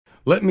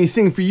Let me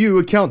sing for you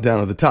a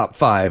countdown of the top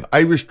 5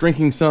 Irish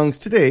drinking songs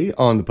today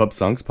on the Pub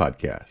Songs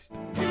Podcast.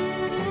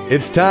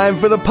 It's time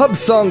for the Pub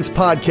Songs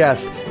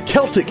Podcast,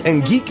 Celtic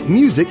and geek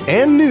music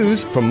and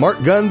news from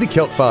Mark Gunn, the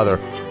Celtfather,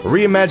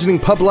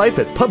 reimagining pub life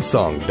at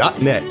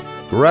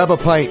pubsong.net. Grab a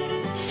pint,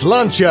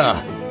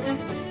 sláinte!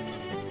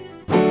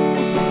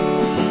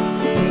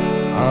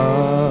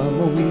 I'm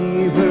a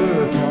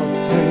weaver,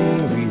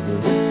 Celtic weaver.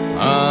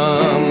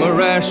 I'm a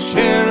rash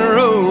and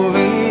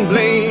roving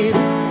blade.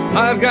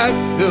 I've got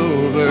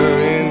silver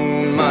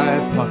in my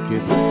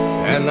pocket,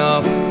 and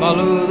I'll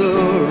follow the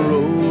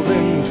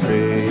roving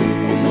trade.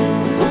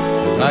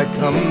 As I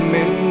come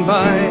in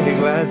by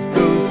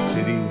Glasgow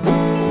City,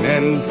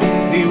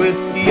 Nancy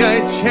whiskey I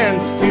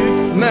chanced to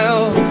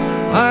smell.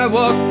 I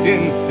walked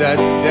in, sat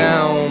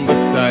down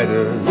beside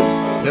her.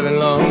 7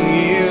 long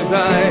years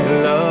I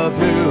loved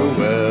her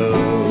well.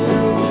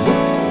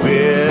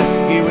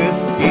 Whiskey,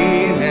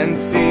 whiskey,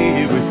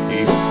 Nancy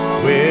whiskey.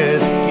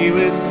 Whiskey,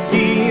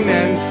 whiskey,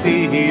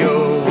 Nancy,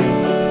 oh.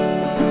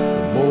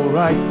 The more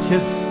I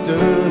kissed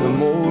her, the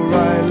more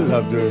I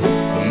loved her.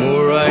 The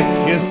more I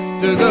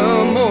kissed her,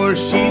 the more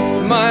she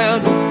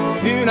smiled.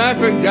 Soon I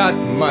forgot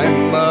my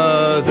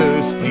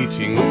mother's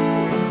teachings.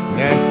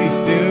 Nancy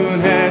soon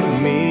had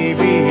me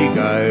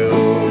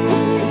beguiled.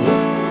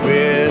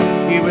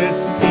 Whiskey,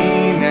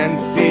 whiskey,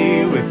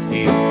 Nancy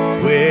whiskey.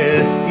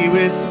 Whiskey,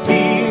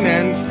 whiskey,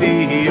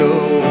 Nancy,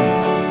 oh.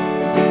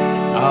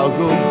 I'll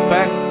go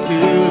back to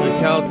the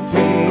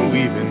Calton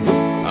weaving.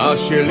 I'll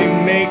surely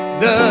make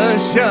the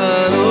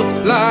shuttles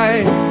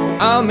fly.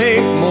 I'll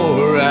make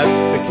more at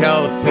the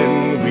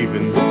Calton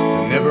weaving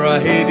than ever I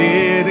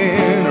did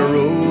in a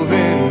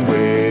roving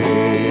way.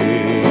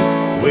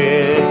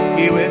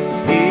 Whiskey,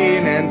 whiskey,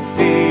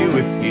 Nancy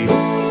whiskey.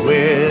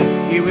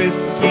 Whiskey,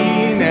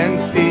 whiskey,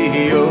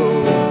 Nancy,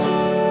 oh.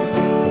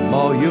 Come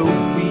all you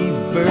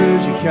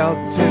weavers, you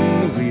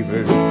Calton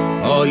weavers.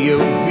 All you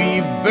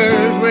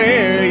weavers,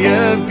 where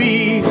you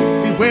be,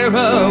 beware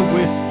of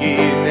whiskey,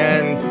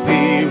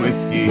 Nancy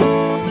whiskey.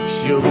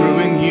 She'll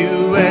ruin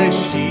you as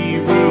she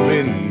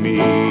ruined me.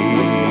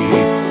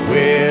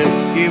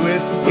 Whiskey,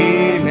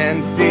 whiskey,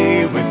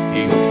 Nancy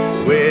whiskey.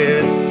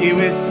 Whiskey,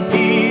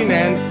 whiskey,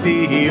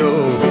 Nancy,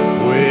 oh.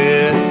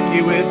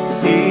 Whiskey,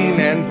 whiskey,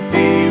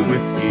 Nancy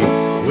whiskey.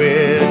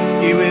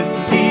 Whiskey,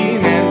 whiskey,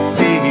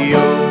 Nancy,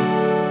 oh.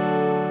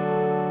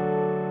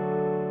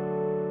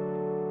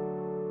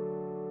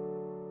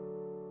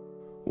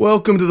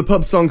 Welcome to the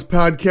Pub Songs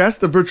Podcast,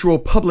 the virtual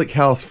public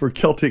house for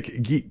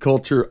Celtic geek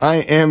culture. I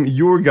am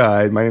your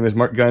guide. My name is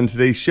Mark Gunn.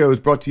 Today's show is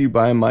brought to you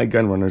by my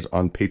gun runners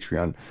on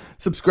Patreon.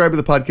 Subscribe to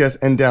the podcast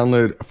and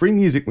download free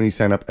music when you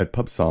sign up at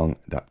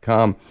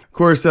pubsong.com. Of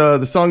course,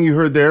 the song you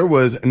heard there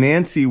was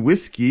Nancy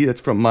Whiskey.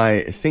 That's from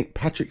my St.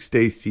 Patrick's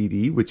Day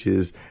CD, which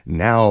is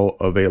now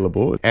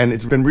available. And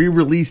it's been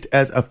re-released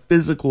as a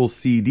physical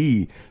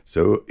CD.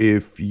 So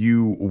if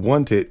you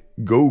want it,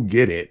 go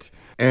get it.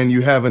 And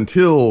you have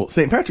until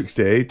St. Patrick's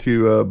Day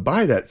to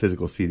buy that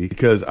physical CD,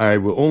 because I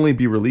will only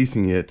be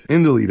releasing it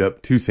in the lead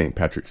up to St.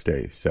 Patrick's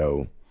Day.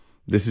 So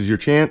this is your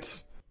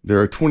chance. There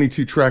are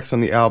 22 tracks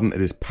on the album. It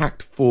is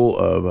packed full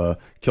of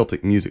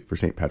Celtic music for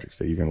St. Patrick's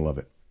Day. You're going to love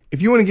it.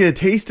 If you want to get a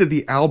taste of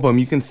the album,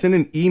 you can send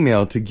an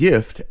email to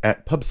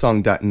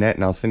gift@pubsong.net,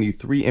 and I'll send you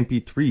 3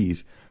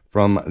 MP3s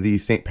from the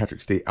St.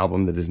 Patrick's Day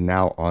album that is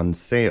now on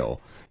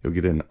sale. You'll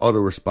get an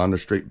autoresponder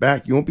straight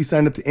back. You won't be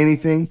signed up to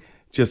anything,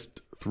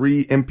 just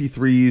 3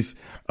 MP3s,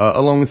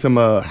 along with some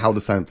how to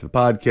sign up to the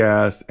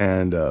podcast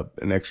and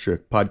an extra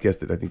podcast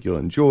that I think you'll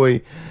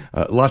enjoy.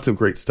 Lots of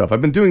great stuff.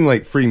 I've been doing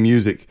like free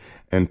music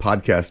and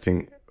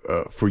podcasting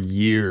for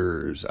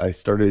years. I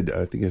started,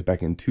 I think it was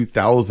back in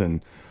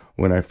 2000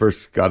 when I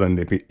first got on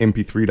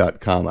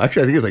mp3.com.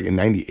 Actually, I think it was like in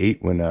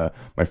 98 when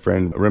my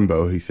friend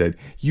Rimbo, he said,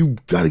 you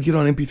got to get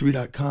on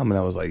mp3.com. And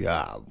I was like,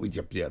 I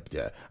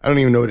don't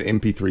even know what an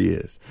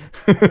mp3 is.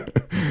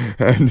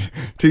 And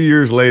 2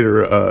 years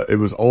later, it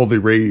was all the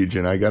rage.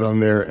 And I got on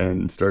there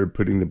and started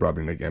putting the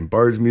Brobdingnagian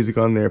Bards music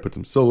on there, put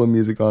some solo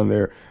music on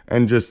there,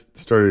 and just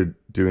started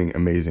doing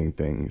amazing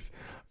things.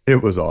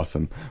 It was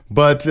awesome.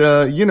 But,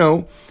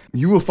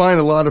 you will find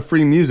a lot of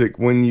free music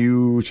when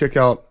you check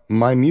out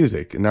my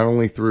music, not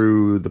only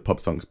through the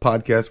Pub Songs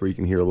Podcast, where you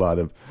can hear a lot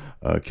of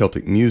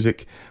Celtic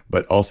music,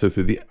 but also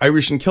through the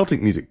Irish and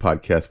Celtic Music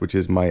Podcast, which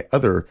is my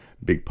other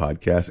big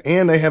podcast.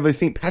 And I have a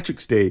St.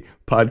 Patrick's Day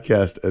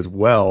podcast as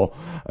well.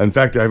 In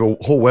fact, I have a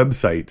whole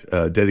website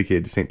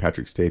dedicated to St.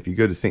 Patrick's Day. If you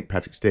go to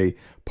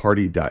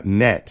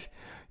stpatricksdayparty.net,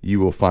 you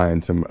will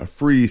find some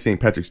free St.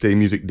 Patrick's Day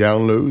music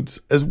downloads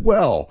as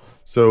well.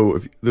 So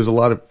there's a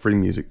lot of free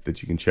music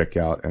that you can check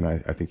out, and I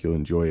think you'll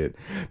enjoy it.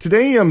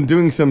 Today, I'm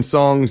doing some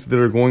songs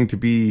that are going to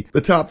be the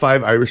top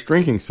 5 Irish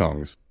drinking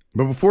songs.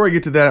 But before I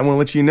get to that, I want to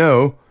let you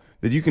know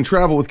that you can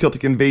travel with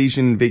Celtic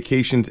Invasion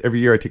Vacations.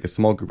 Every year, I take a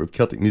small group of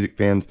Celtic music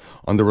fans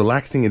on the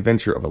relaxing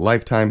adventure of a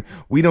lifetime.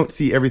 We don't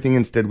see everything.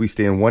 Instead, we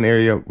stay in one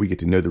area. We get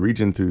to know the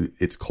region through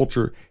its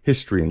culture,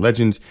 history, and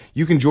legends.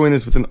 You can join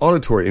us with an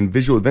auditory and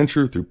visual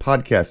adventure through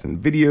podcasts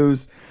and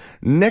videos.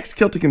 Next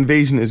Celtic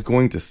Invasion is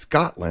going to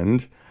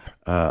Scotland.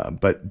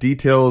 but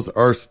details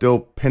are still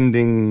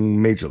pending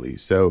majorly.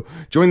 So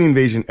join the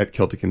invasion at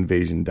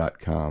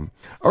CelticInvasion.com.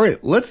 All right,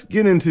 let's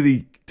get into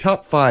the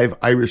top 5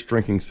 Irish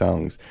drinking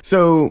songs.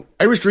 So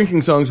Irish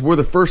drinking songs were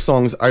the first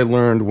songs I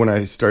learned when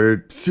I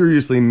started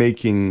seriously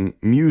making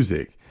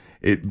music.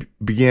 It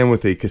began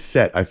with a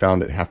cassette I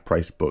found at Half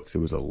Price Books. It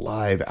was a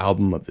live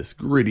album of this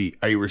gritty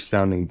Irish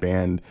sounding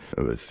band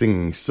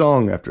singing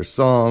song after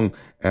song,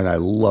 and I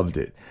loved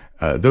it.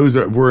 Those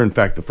were in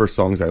fact the first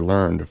songs I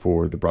learned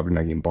for the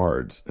Brobdingnagian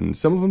Bards, and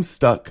some of them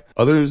stuck,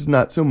 others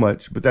not so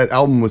much, but that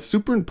album was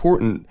super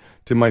important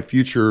to my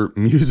future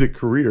music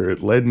career.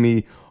 It led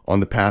me on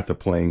the path of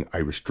playing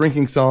Irish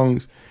drinking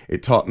songs.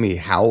 It taught me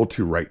how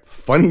to write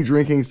funny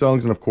drinking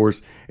songs, and of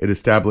course, it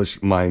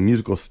established my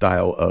musical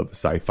style of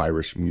Sci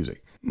F'Irish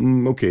music.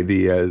 Okay,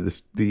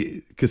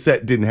 the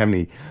cassette didn't have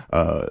any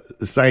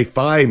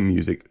sci-fi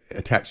music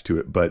attached to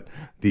it, but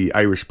the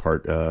Irish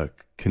part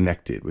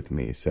connected with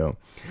me. So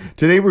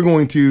today we're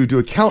going to do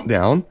a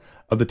countdown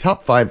of the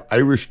top 5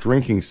 Irish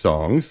drinking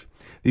songs.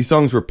 These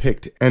songs were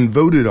picked and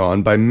voted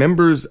on by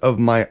members of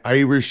my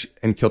Irish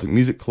and Celtic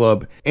Music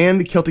Club and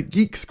the Celtic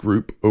Geeks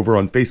group over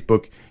on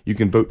Facebook. You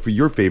can vote for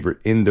your favorite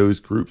in those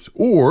groups,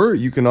 or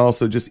you can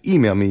also just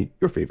email me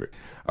your favorite.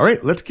 All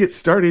right, let's get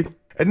started.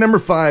 At number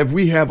 5,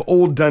 we have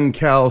Old Dun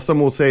Cow.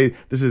 Some will say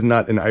this is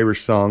not an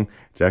Irish song.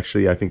 It's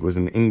actually, I think, was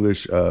an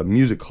English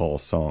music hall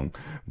song,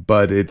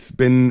 but it's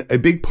been a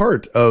big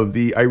part of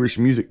the Irish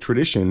music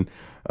tradition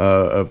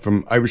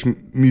from Irish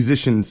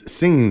musicians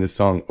singing this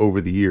song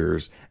over the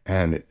years,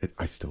 and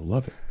I still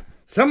love it.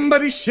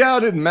 Somebody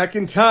shouted,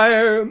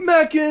 McIntyre,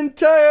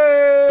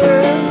 McIntyre!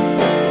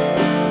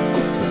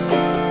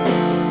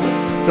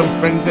 Some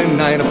friends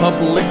and I in a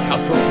public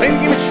house were playing a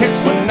game of chance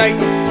one night.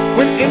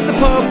 Went into the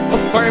pub, a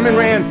fireman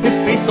ran, his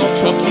face all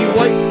chalky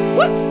white.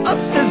 What's up,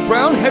 says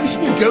Brown, have you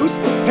seen your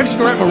ghost? Have you seen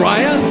your Aunt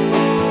Mariah?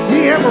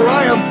 Me and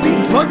Mariah beat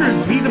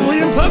buggers, he the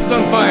bleeding pub's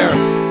on fire.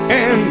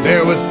 And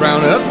there was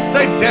Brown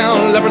upside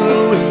down, loving a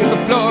little whiskey on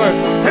the floor.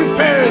 And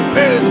bears,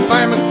 bears, the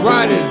fireman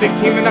cried as they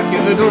came and knocked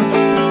at the door.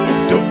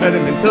 Don't let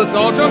him in till it's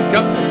all drunk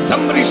up.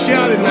 Somebody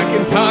shouted,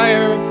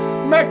 McIntyre,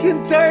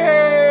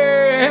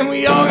 McIntyre. And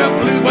we all got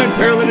blue by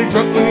paralytic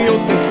drunk when the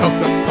old thing caught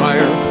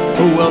fire.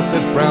 Oh well,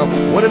 says Brown,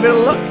 what a bit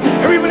of luck.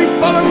 Everybody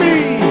follow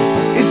me.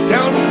 It's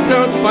down to the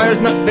center, the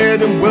fire's not there,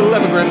 then we'll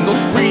have a grand old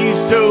spree.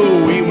 So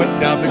we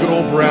went down to good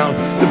old Brown.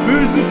 The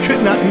booze we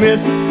could not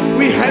miss.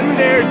 We had him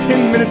there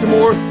 10 minutes or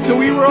more, till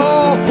we were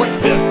all quite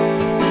pissed.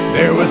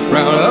 There was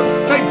Brown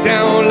upside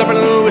down, loving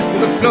a little whiskey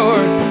on the floor.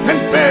 And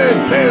bears,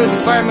 bears,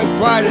 the fireman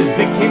cried as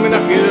they came and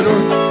knocked at the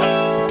door.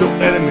 Don't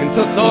let him in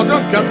till it's all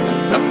drunk up.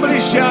 Somebody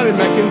shouted,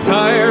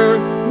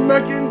 McIntyre,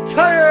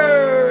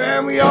 McIntyre.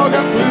 And we all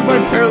got blue by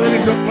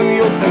paralytic drunk when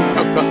the old thing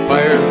caught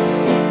fire.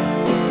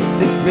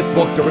 Then Smith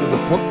walked over to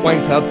the pork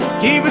wine tub,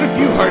 gave it a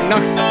few hard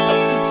knocks,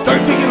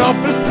 started taking off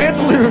his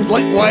pantaloons,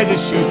 likewise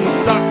his shoes and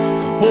socks.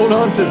 Hold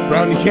on, says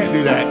Brown, you can't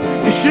do that.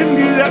 You shouldn't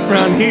do that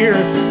around here.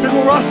 There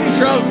will Ross any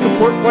trousers in the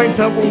pork wine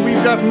tub when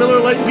we've got Miller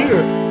Lite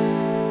beer.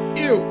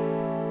 Ew.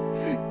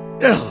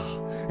 Ugh.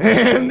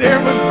 And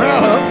there was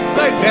Brown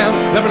upside down,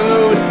 loving a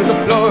little whiskey on the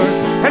floor.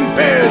 And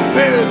bears,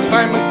 bears, the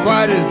fireman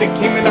cried as they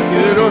came and knocked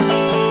at the door.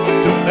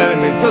 Don't let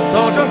him in till it's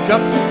all drunk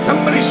up.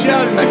 Somebody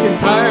shouted,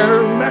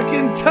 McIntyre,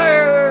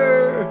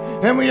 McIntyre.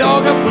 And we all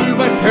got blue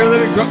by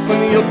paralytic drunk when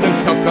the old thing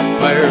caught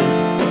fire.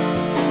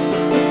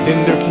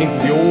 Then there came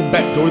through the old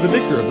back door the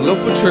vicar of the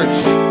local church.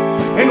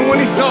 And when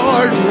he saw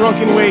our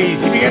drunken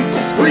ways, he began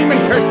to scream and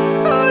curse.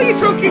 Oh, you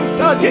drunken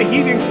sod, you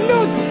heathen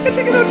clods, you're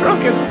taking a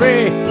drunken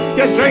spray.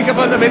 You drank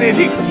up on the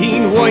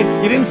Benedictine wine,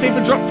 you didn't save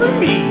a drop for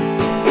me.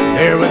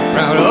 There was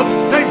Brown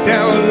upside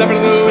down, loving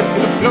a little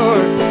whiskey on the floor.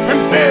 And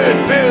bears,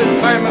 bears,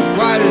 the fireman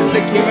cried as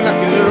they came and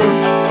knocked at the door.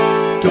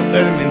 Don't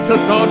let him in till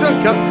it's all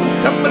drunk up.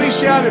 Somebody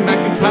shouted,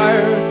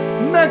 McIntyre,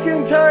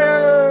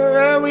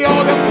 McIntyre. And we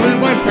all got blue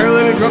by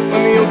paralytic drunk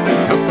when the old thing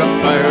caught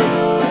fire.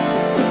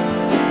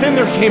 Then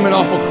there came an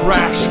awful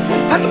crash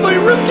at the bloody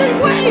roof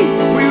gateway.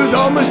 We was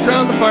almost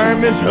drowned the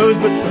fireman's hose,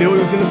 but still he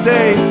was gonna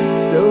stay.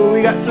 So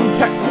we got some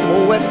tacks, some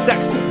old wet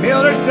sacks,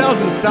 nailed ourselves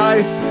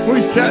inside.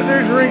 We sat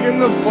there drinking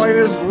the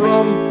finest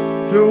rum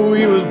till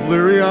we was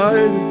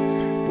bleary-eyed.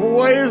 But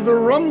why is the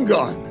rum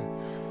gone?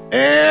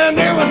 And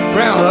there was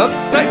Brown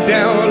upside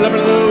down, loving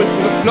a little whiskey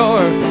on the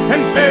floor.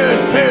 And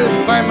bears, bears,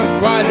 the fireman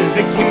cried as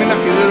they came and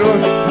knocked at the door.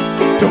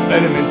 Don't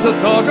let him in till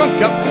it's all drunk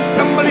up.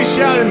 Somebody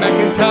shouted,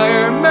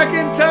 McIntyre,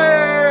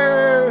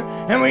 McIntyre.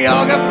 And we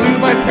all got blue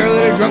by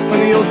paralytic drunk when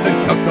the old thing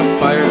caught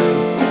fire.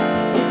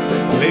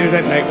 Later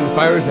that night when the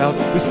fire was out,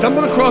 we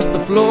stumbled across the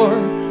floor.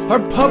 Our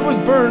pub was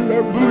burned,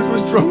 our booze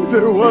was drunk,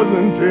 there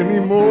wasn't any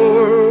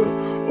more.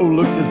 Oh,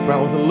 look, says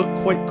Brown with a look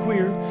quite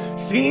queer.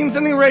 Seems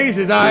something raised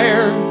his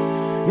ire.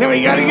 Now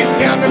we gotta get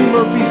down to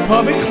Murphy's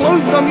pub, it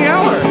closes on the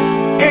hour.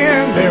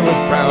 And there was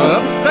Brown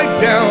upside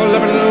down,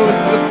 loving a little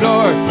whiskey on the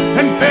floor.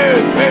 And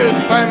bears, bears,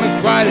 the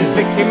fireman cried as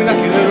they came and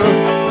knocked at the door.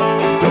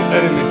 Don't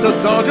let him in till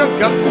it's all drunk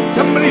up.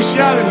 Somebody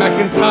shouted,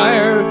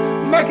 McIntyre,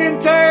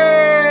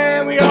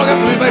 McIntyre. We all got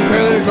blue by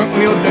paralytic drunk when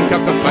the old dead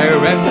kept the fire,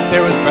 and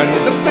there was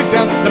Brownie's upside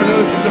down, never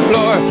noticed to the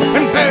floor,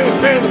 and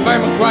bears, the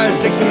fireman cries,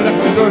 they couldn't knock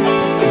on the door.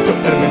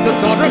 Don't let him in till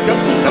it's all drunk up.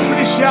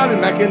 Somebody shouted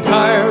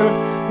McIntyre,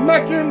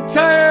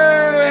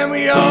 McIntyre, and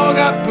we all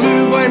got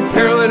blue by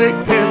paralytic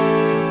piss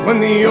when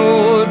the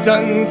old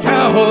dun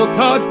cow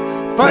caught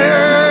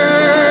fire.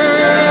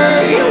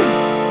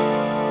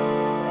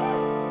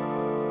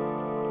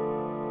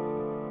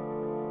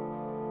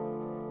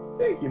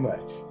 Thank you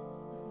much.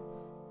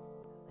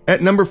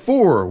 At number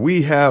 4,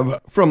 we have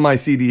from my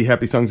CD,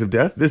 Happy Songs of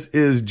Death. This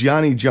is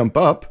Johnny Jump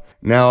Up.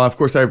 Now, of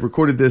course, I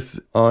recorded this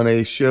on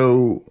a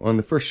show, on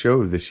the first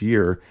show of this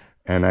year,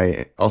 and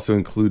I also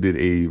included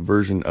a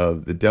version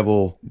of The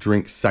Devil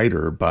Drinks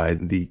Cider by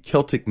the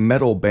Celtic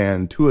metal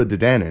band Tua de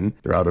Danann.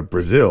 They're out of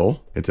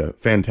Brazil. It's a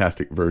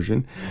fantastic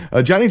version.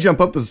 Johnny Jump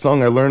Up is a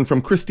song I learned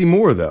from Christy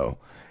Moore, though.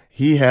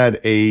 He had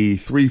a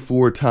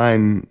 3/4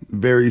 time,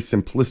 very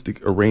simplistic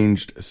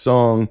arranged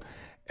song,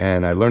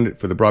 and I learned it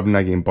for the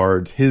Brobdingnagian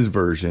Bards, his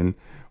version,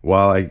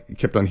 while I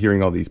kept on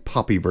hearing all these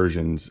poppy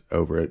versions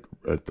over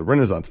at the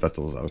Renaissance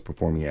festivals I was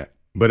performing at.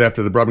 But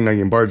after the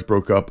Brobdingnagian Bards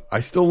broke up, I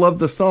still loved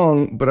the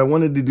song, but I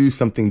wanted to do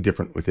something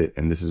different with it,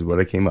 and this is what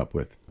I came up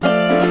with. I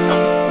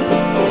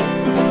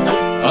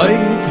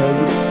can tell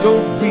you a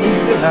story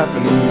that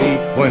happened to me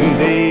one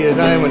day as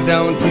I went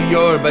down to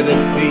Yor by the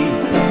sea.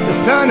 The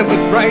sun, it was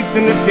bright,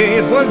 and the day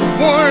it was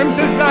warm.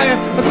 Says I,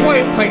 a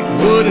quiet pint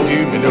wouldn't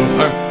do me no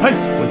harm. I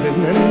went in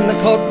and I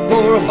called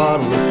for a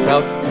bottle of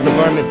stout. Says the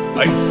barman,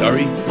 I'm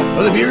sorry,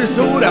 well, the beer is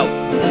sold out.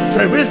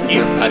 Try whiskey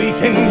or paddy,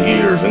 10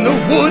 years in the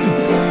wood.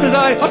 Says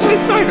I, I'll try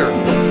cider,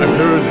 I've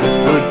heard that it's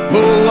good.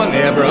 Oh, I'll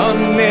never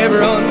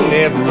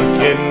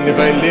again. If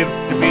I live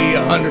to be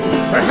 100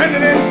 or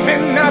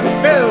 110, I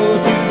fell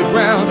to the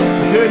ground.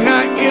 I could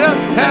not get up,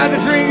 had the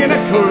drink and a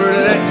quart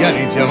of that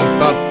Johnny Jump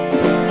Up.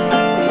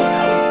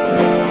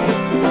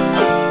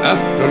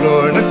 After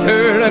Lord and a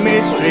turn, I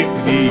made straight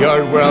for the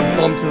yard where I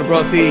bumped and I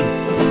brought the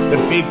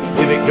big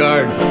civic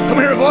guard. Come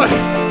here, boy,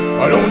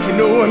 why don't you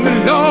know I'm the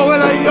law?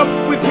 And I up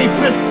with me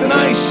fist and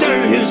I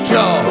shattered his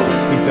jaw.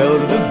 He fell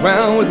to the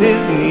ground with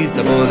his knees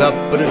doubled up,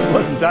 but it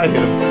wasn't I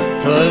hit him,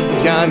 'twas the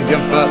Johnny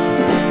Jump Up.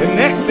 The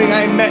next thing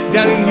I met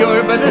down in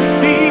Yor by the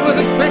sea was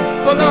a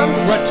cripple on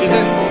crutches,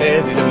 and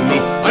says he to me,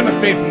 I'm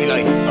afraid for me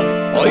life,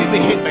 I'll be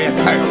hit by a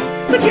cart.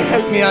 But you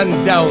help me on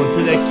down to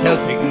the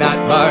Celtic knot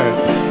bar.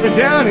 To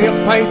down a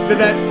pint to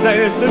that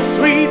cider so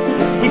sweet.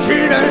 He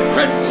treated on his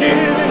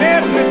crutches and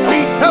asked his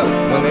feet. Oh,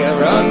 well,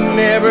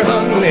 never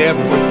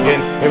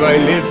again. If I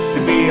live to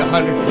be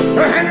 100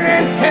 or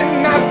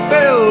 110, I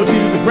fell to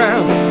the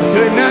ground. I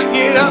could not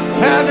get up,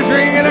 had the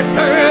drink and a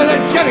curl,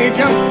 that Johnny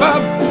Jump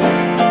Up.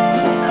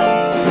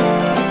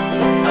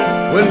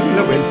 Well,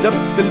 I went up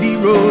the Lee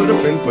Road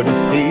up in for the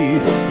sea.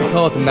 They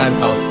called the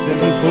madhouse in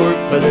Port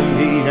by the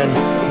Lee. And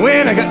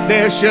when I got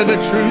there, sure the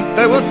truth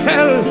I will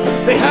tell,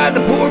 they had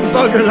the poor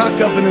bugger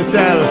locked up in a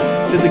cell.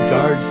 Said the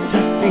guards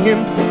testing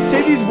him,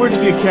 say these words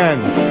if you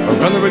can, or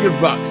run the rugged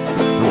rocks,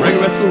 the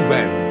rigorous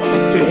ran.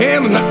 To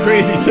him I'm not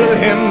crazy, to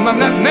him I'm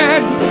not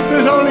mad.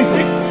 There's only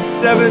 6,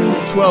 7,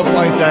 12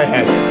 points I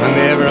had. I'll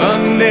never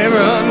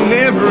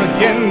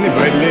again. If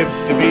I live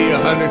to be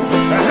 100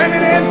 or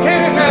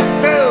 110, I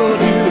fell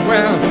to the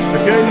ground. I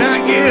could not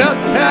get up,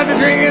 had the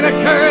drink and a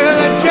curl of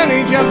that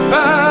Johnny Jump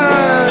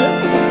Up.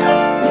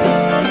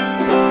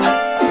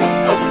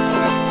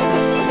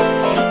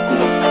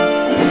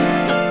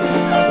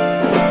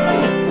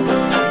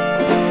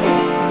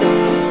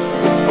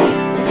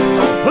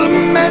 Well, a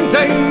man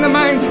died in the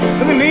mines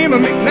with the name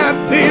of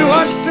McNabb. They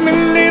washed him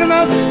and laid him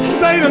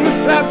outside on the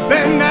slab,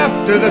 and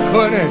after the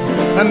coroner's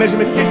a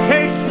measurement to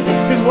take,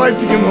 his wife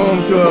took him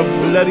home to a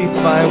bloody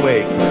fine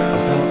wake.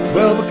 About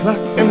 12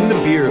 o'clock and the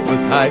beer it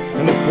was high,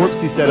 and the corpse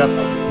he set up,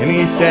 and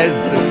he says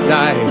the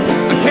sigh,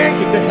 I can't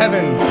get to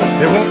heaven,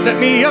 they won't let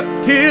me up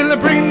till I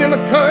bring them a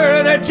quart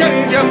of that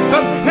Johnny Jump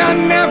Up. Now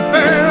never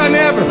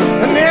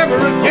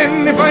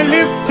again. If I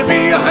live to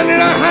be 100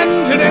 or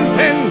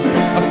 110,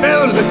 I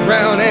fell to the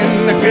ground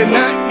and I could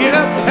not get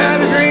up,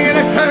 had a drink and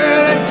a quart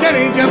of that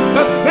Johnny Jump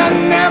Up. Now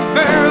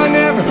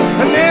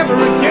never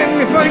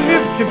again. If I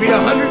live to be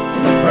 100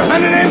 or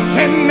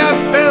 110, I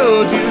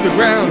fell to the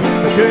ground.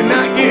 I could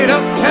not get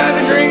up, had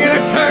the drink and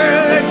a quart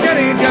of that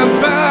Johnny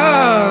Jump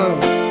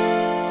Up.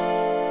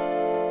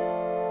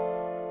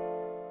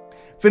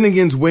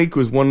 Finnegan's Wake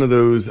was one of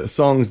those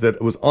songs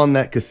that was on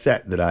that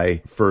cassette that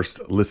I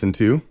first listened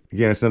to.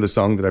 Again, it's another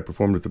song that I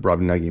performed with the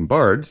Brobdingnagian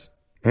Bards.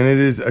 And it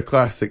is a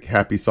classic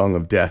happy song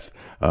of death,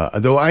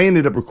 though I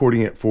ended up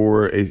recording it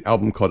for an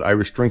album called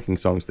Irish Drinking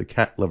Songs, The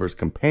Cat Lover's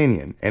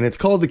Companion. And it's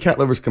called The Cat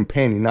Lover's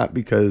Companion, not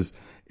because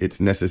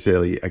it's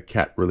necessarily a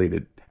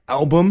cat-related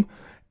album,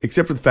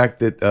 except for the fact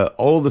that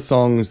all of the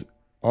songs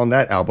on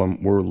that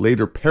album were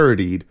later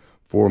parodied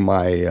for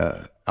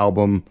my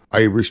album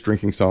Irish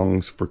Drinking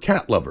Songs for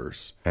Cat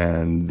Lovers.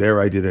 And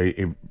there I did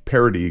a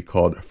parody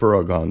called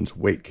Furragon's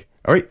Wake.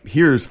 All right,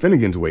 here's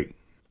Finnegan's Wake.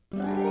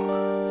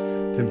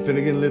 Tim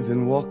Finnegan lived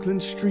in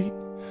Walkland Street,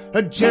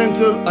 a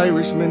gentle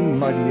Irishman,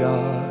 mighty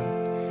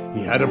odd.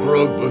 He had a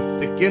brogue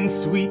both thick and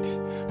sweet,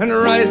 and a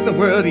rise in the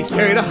world he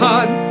carried a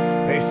hod.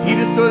 I see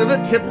this sort of a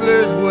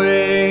tippler's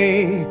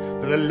way.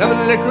 For the love of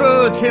the liquor,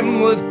 oh, Tim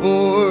was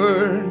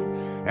born.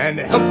 And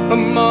to help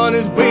him on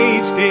his way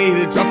each day,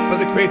 to drop by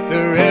the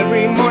crayther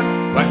every morn.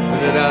 Back to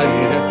the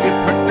doggy, that's the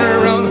partner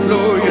around the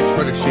floor. You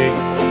try to shake,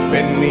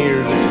 bend near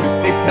the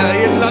truth. They tell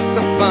you lots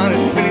of fun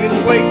and penny his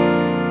weight.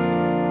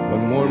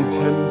 One morn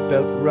Tim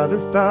felt rather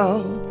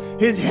foul.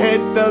 His head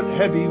felt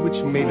heavy,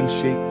 which made him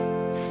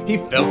shake. He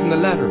fell from the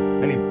ladder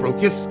and he broke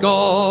his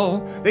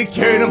skull. They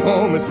carried him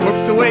home, his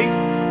corpse to wake.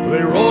 Well,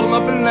 they rolled him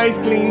up in a nice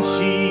clean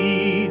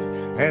sheet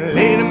and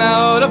laid him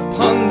out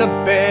upon the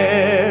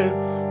bed,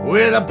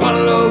 with a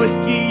bottle of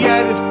whiskey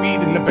at his feet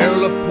and a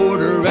barrel of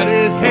porter at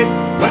his head.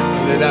 Back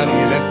to the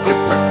ambulance, their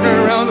partner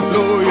around the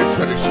floor. You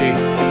try to shake,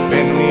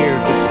 bend near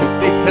the truth.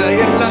 They tell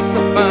you lots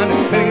of fun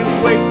and penny its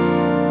weight.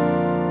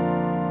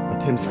 Now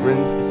Tim's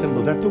friends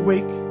assembled at the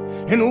wake,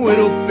 and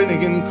Widow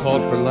Finnegan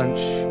called for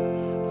lunch.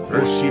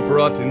 First she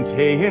brought in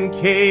tea and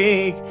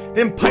cake,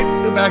 then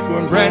pipes, tobacco,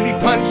 and brandy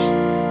punch.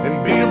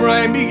 Then Big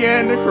O'Brien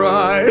began to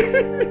cry.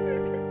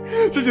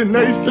 Such a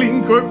nice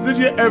clean corpse did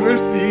you ever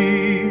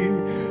see?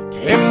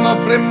 Tim, my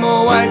friend,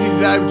 oh, why'd you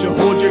die? Would you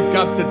hold your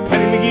gob, said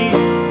Penny McGee.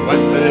 What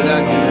for the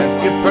ambulance,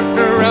 your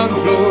partner around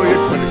the floor.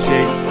 You're trying to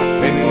shake,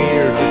 bending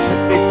near the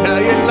truth. They tell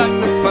you lots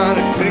of fun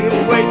and penny its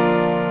weight.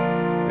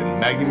 Then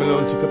Maggie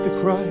Malone took up the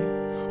cry.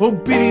 Oh,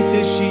 Biddy,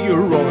 says she,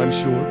 you're wrong, I'm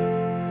sure.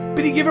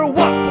 Biddy gave her a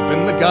whop up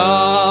in the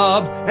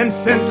gob and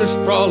sent her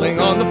sprawling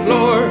on the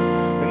floor.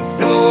 Then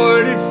civil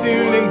war did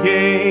soon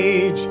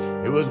engage.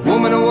 It was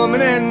woman to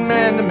woman and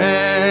man to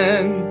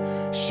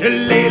man.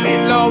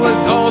 Shillelagh law was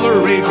all the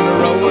rage, and the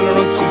row and the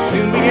ruction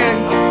soon began.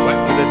 Back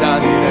to the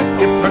doggy, that's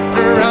the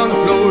partner around the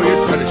floor.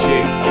 You're trying to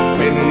shake,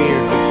 bending near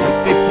the truth.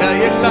 They tell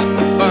you lots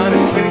of fun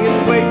and penny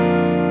its weight.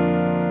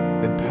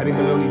 Then Paddy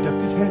Maloney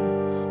ducked his head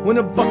when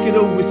a bucket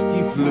of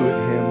whiskey flew at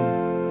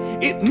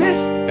him. It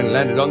missed and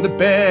landed on the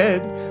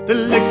bed. The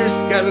liquor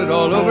scattered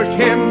all over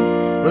Tim.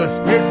 Well, the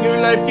spirit's new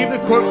life gave the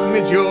corpse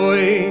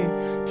mid-joy.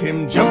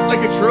 Tim jumped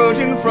like a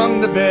Trojan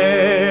from the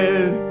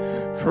bed,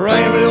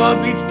 crying with a wild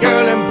bleached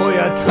girl, and boy,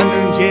 I'd thunder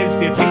and jizz,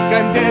 do you think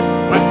I'm dead?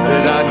 What the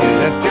dog is,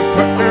 that's their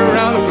partner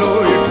around the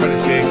floor. You're trying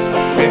to shake,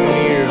 bend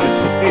near the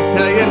truth. They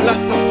tell you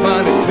lots of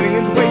fun and penny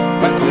its weight.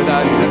 What the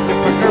dog is, that's their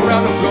partner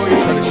around the floor.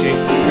 You're trying to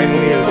shake, bend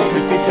near the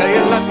truth. They tell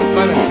you lots of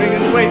fun and penny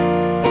its weight.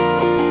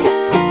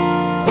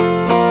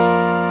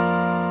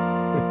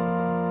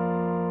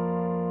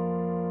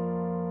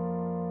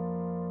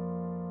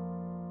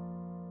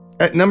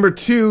 At number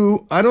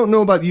 2, I don't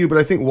know about you, but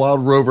I think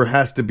Wild Rover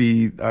has to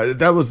be,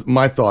 that was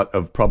my thought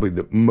of probably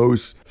the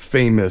most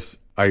famous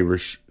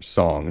Irish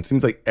song. It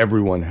seems like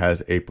everyone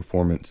has a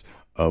performance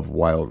of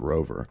Wild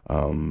Rover.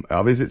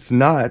 Obviously it's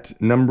not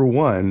number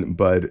 1,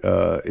 but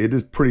it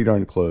is pretty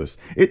darn close.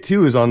 It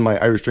too is on my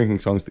Irish Drinking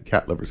Songs, The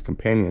Cat Lover's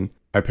Companion.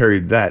 I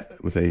parodied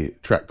that with a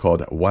track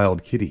called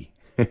Wild Kitty.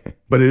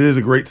 But it is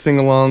a great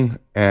sing-along,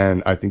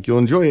 and I think you'll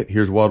enjoy it.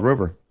 Here's Wild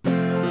Rover.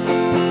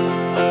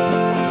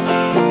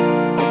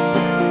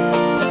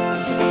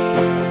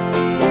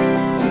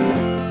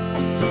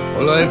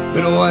 Well, I've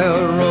been a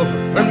wild rover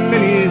for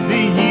many's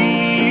the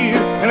year,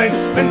 and I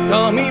spent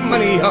all me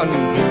money on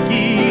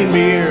whiskey and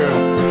beer.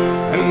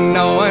 And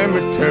now I'm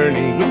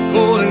returning with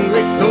gold and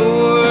great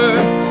store,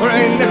 for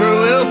I never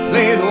will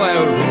play the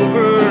wild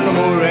rover no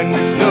more. And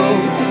it's no,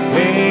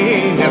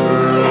 nay, never,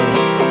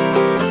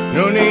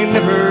 no, nay,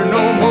 never,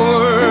 no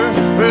more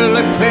will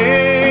I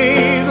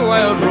play the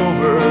wild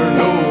rover,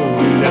 no,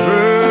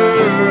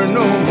 never,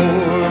 no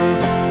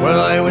more. Well,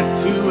 I went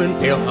to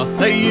an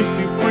alehouse I used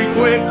to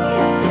frequent,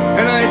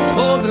 and I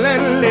told the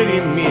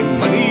landlady me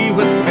money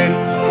was spent.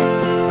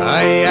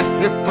 I asked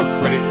her for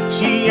credit,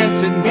 she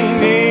answered me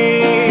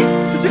nay.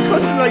 Such a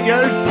custom like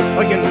yours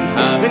I can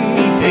have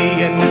any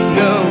day. And it's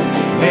no,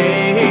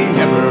 nay,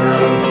 never,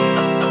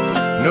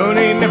 no,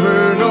 nay,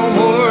 never, no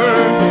more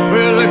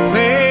will I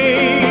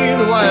play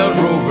the wild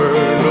rover,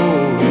 no,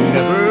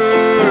 never,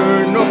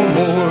 no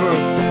more.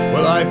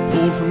 Well, I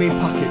pulled from me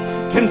pocket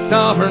 10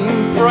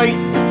 sovereigns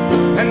bright,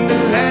 and the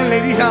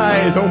landlady's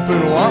eyes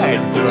opened wide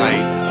with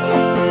delight.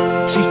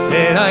 She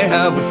said, I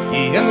have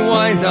whiskey and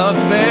wine's of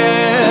the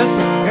best,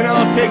 and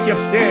I'll take you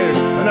upstairs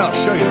and I'll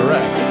show you the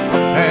rest.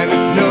 And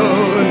it's no,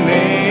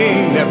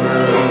 nay,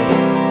 never,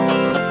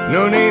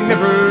 no, nay,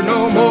 never,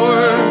 no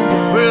more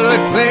will I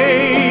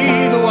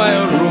play the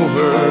wild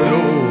rover,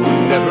 no,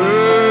 never,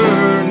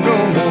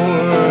 no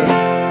more.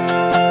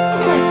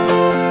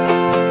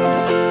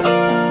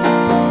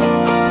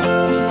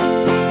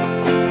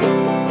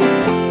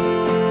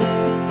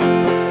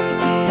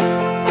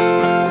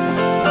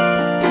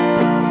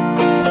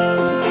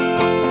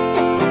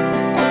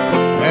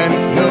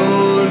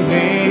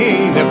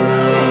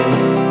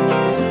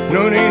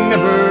 No, nay,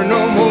 never,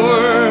 no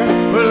more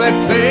will I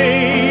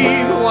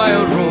play the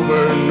wild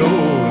rover, no,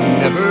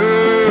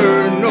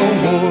 never, no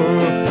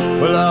more.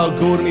 Well, I'll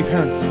go to me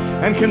parents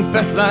and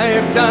confess that I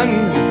have done,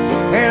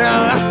 and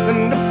I'll ask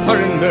them to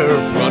pardon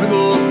their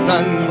prodigal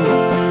son.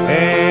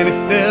 And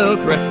if they'll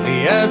caress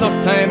me as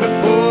oft time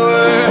before,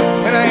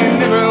 and I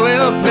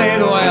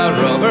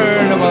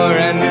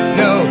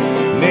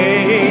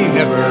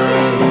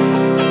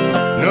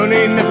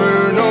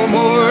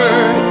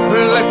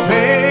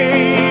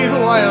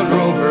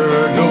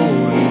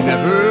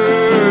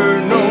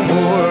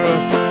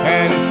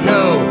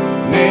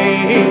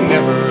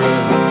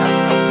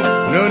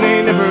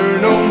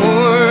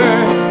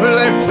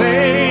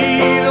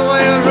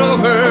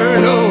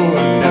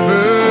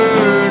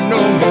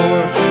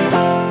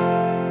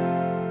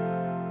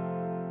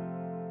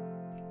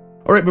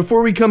right,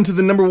 before we come to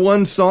the number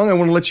one song, I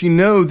want to let you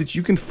know that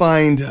you can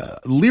find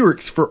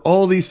lyrics for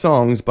all these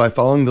songs by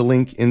following the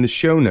link in the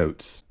show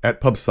notes at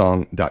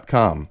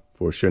pubsong.com.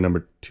 For show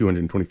number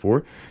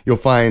 224, you'll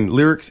find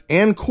lyrics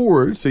and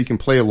chords so you can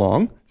play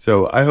along.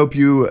 So I hope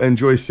you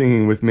enjoy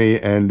singing with me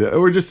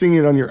or just singing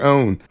it on your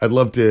own. I'd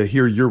love to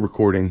hear your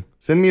recording.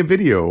 Send me a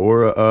video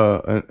or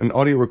an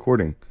audio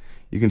recording.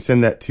 You can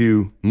send that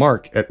to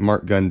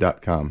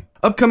mark@markgunn.com.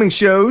 Upcoming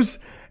shows.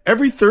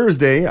 Every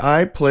Thursday,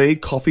 I play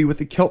Coffee with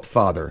the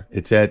Celtfather.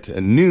 It's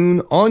at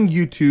noon on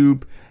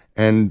YouTube,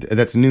 and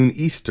that's noon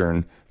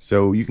Eastern.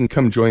 So you can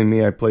come join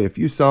me. I play a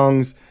few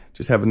songs.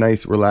 Just have a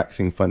nice,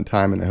 relaxing, fun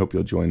time, and I hope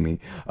you'll join me.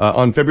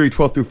 On February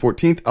 12th through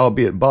 14th, I'll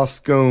be at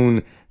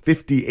Boscone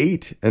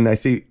 58, and I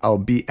say I'll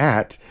be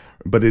at,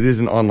 but it is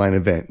an online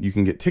event. You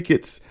can get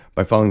tickets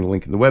by following the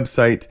link in the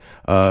website.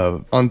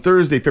 On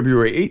Thursday,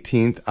 February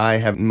 18th, I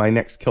have my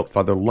next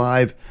Celtfather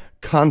live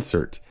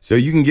concert. So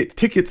you can get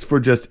tickets for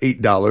just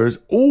 $8,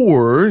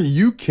 or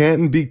you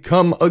can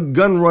become a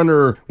gun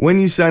runner when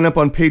you sign up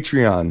on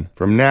Patreon.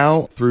 From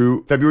now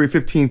through February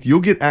 15th, you'll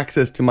get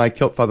access to my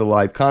Celtfather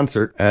live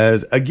concert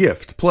as a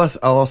gift. Plus,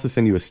 I'll also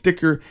send you a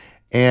sticker.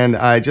 And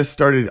I just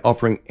started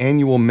offering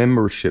annual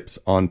memberships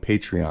on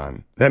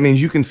Patreon. That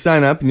means you can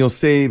sign up and you'll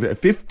save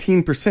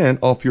 15%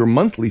 off your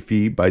monthly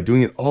fee by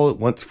doing it all at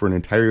once for an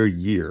entire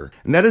year.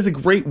 And that is a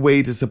great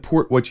way to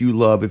support what you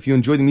love. If you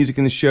enjoy the music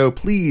in the show,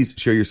 please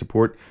share your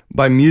support.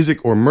 Buy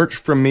music or merch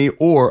from me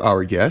or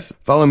our guests.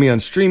 Follow me on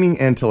streaming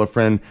and tell a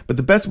friend. But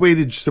the best way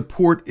to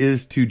support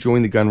is to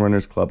join the Gun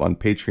Runners Club on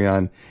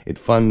Patreon. It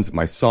funds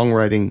my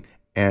songwriting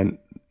and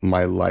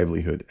my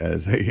livelihood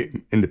as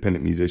an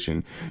independent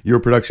musician. Your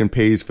production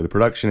pays for the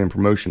production and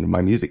promotion of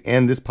my music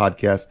and this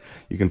podcast.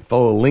 You can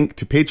follow a link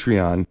to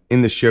Patreon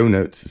in the show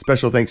notes.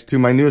 Special thanks to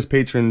my newest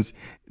patrons,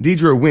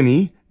 Deidre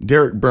Winnie,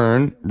 Derek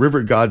Byrne,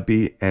 River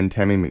Godby, and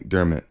Tammy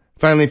McDermott.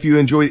 Finally, if you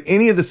enjoyed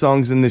any of the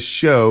songs in this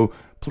show,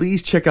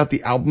 please check out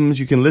the albums.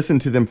 You can listen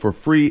to them for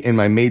free in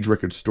my Mage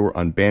Records store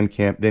on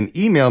Bandcamp. Then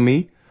email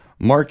me,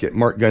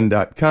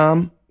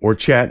 mark@markgunn.com, or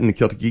chat in the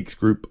Celtic Geeks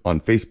group on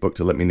Facebook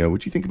to let me know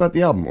what you think about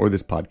the album or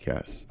this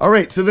podcast. All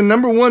right, so the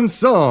number one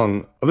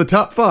song of the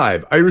top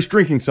 5 Irish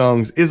drinking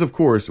songs is, of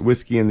course,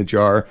 Whiskey in the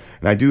Jar,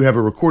 and I do have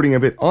a recording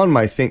of it on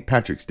my St.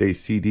 Patrick's Day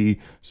CD,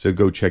 so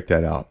go check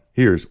that out.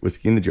 Here's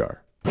Whiskey in the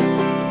Jar.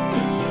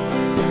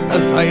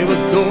 As I was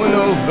going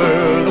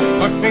over the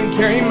Park and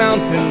Kerry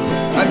Mountains,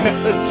 I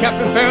met with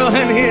Captain Farrell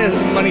and his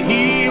money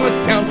he was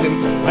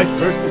counting. I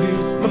first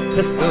produced my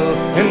pistol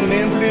and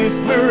then produced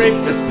my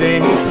rapier,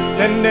 saying,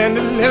 "Send and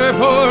deliver,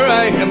 for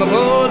I am a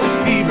bold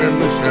deceiver."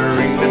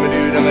 Mooshering,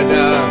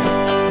 dama-doo-dama-da.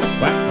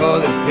 Whack for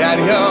the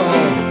daddy-o,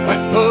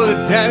 whack for the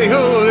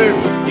daddy-o, there's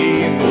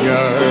whiskey in the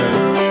jar.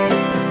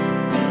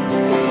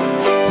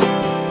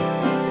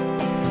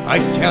 I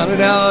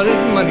counted out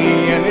his money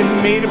and it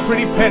made a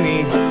pretty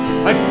penny.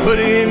 I put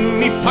it in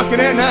me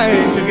pocket and I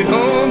took it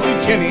home to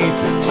Jenny.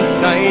 She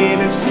sighed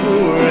and she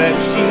swore that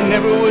she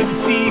never would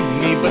deceive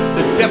me, but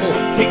the devil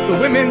take the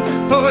women,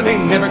 for they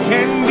never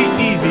can be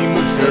easy.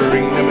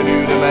 Mooshering,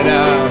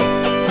 dama-doo-dama-da.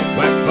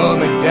 Whack for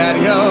my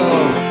daddy-o,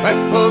 whack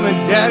for my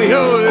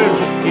daddy-o, there's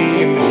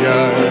whiskey in the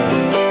jar.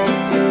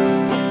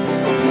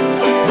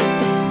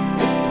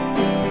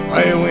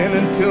 I went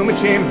into my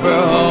chamber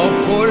all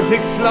for to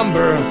take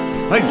slumber.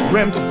 I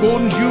dreamt of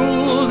golden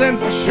jewels, and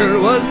for sure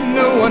it was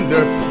no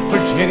wonder, for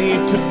Jenny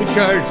took me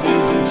charges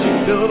and she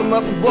filled them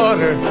up with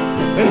water,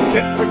 and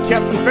sent for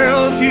Captain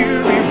Farrell to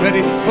be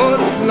ready for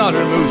the slaughter.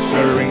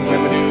 Mooshering,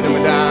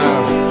 dama-doo-dama-da.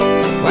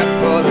 Whack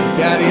for the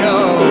daddy-o,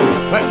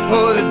 whack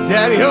for the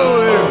daddy-o,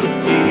 there's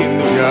whiskey in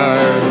the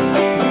jar.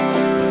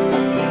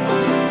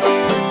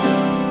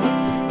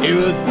 It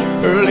was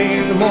early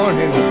in the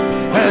morning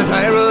as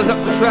I rose up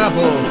for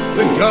travel.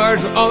 The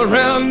guards were all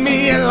around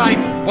me, and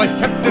likewise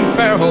Captain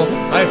Farrell.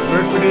 I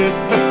first produced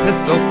my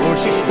pistol, for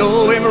she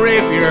stole away my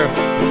rapier,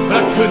 but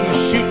I couldn't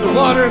shoot the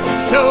water,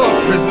 so a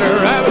prisoner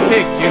I was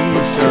taken.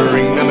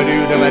 Mooshering,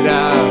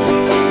 dama-doo-dama-da.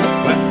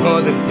 Whack for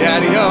the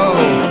daddy-o,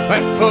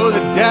 whack for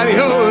the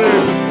daddy-o,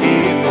 there's whiskey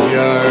in the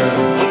jar.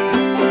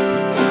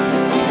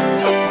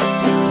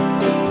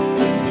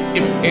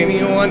 If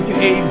anyone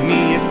can aid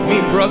me, it's me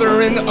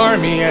brother in the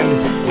army, and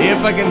if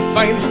I can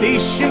find a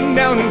station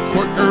down in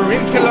Cork or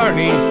in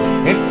Killarney,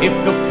 and if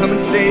they'll come and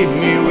save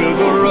me, we'll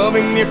go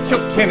roving near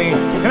Kilkenny,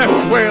 and I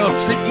swear I'll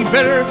treat you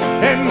better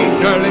than me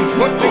darling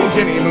sportling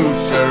Jenny.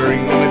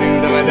 Mooshering,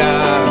 dama-doo-dama-da.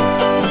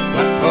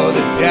 Whack for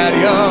the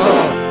daddy-o,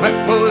 whack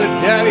for the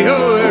daddy-o,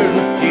 there's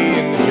whiskey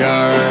in the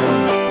jar.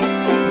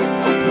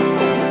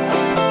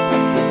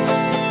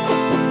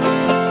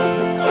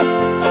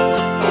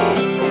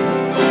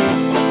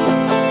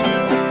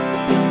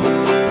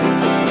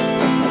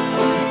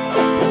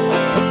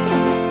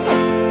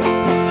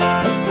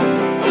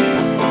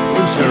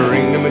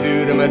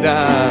 Dama-doo-dama-da.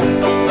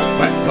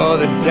 Whack for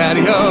the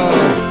daddy-o,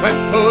 whack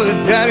for the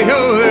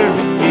daddy-o, there's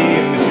whiskey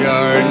in the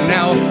jar.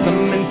 Now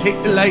some men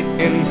take delight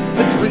in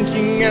the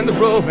drinking and the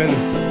roving,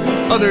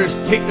 others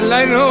take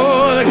delight in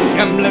the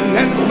gambling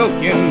and the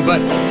smoking,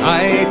 but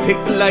I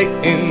take delight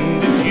in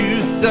the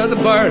juice of the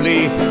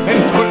barley, and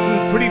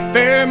courting pretty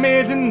fair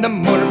maids in the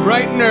morning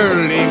bright and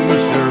early.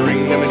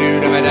 Mooshering them a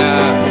doo dum a da.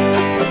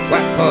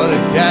 Whack for the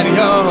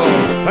daddy-ho,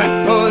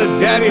 whack for the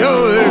daddy-ho,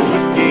 there's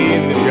whiskey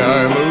in the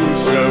jar.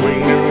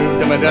 Mooshering them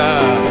dum a da.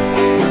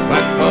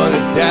 Whack for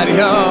the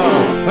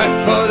daddy-ho, whack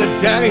for the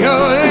daddy-ho,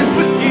 there's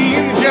whiskey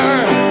in the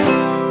jar.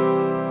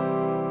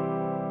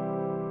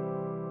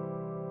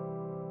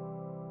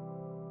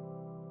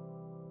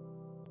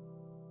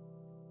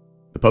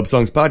 The Pub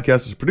Songs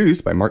Podcast is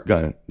produced by Mark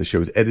Gunn. The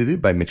show is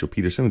edited by Mitchell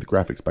Peterson with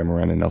graphics by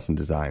Miranda Nelson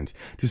Designs.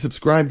 To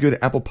subscribe, go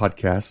to Apple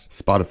Podcasts,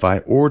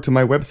 Spotify, or to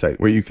my website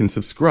where you can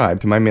subscribe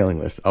to my mailing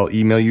list. I'll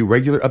email you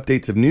regular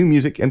updates of new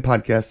music and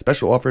podcasts,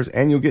 special offers,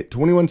 and you'll get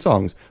 21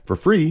 songs for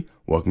free.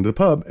 Welcome to the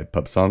pub at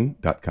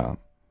pubsong.com.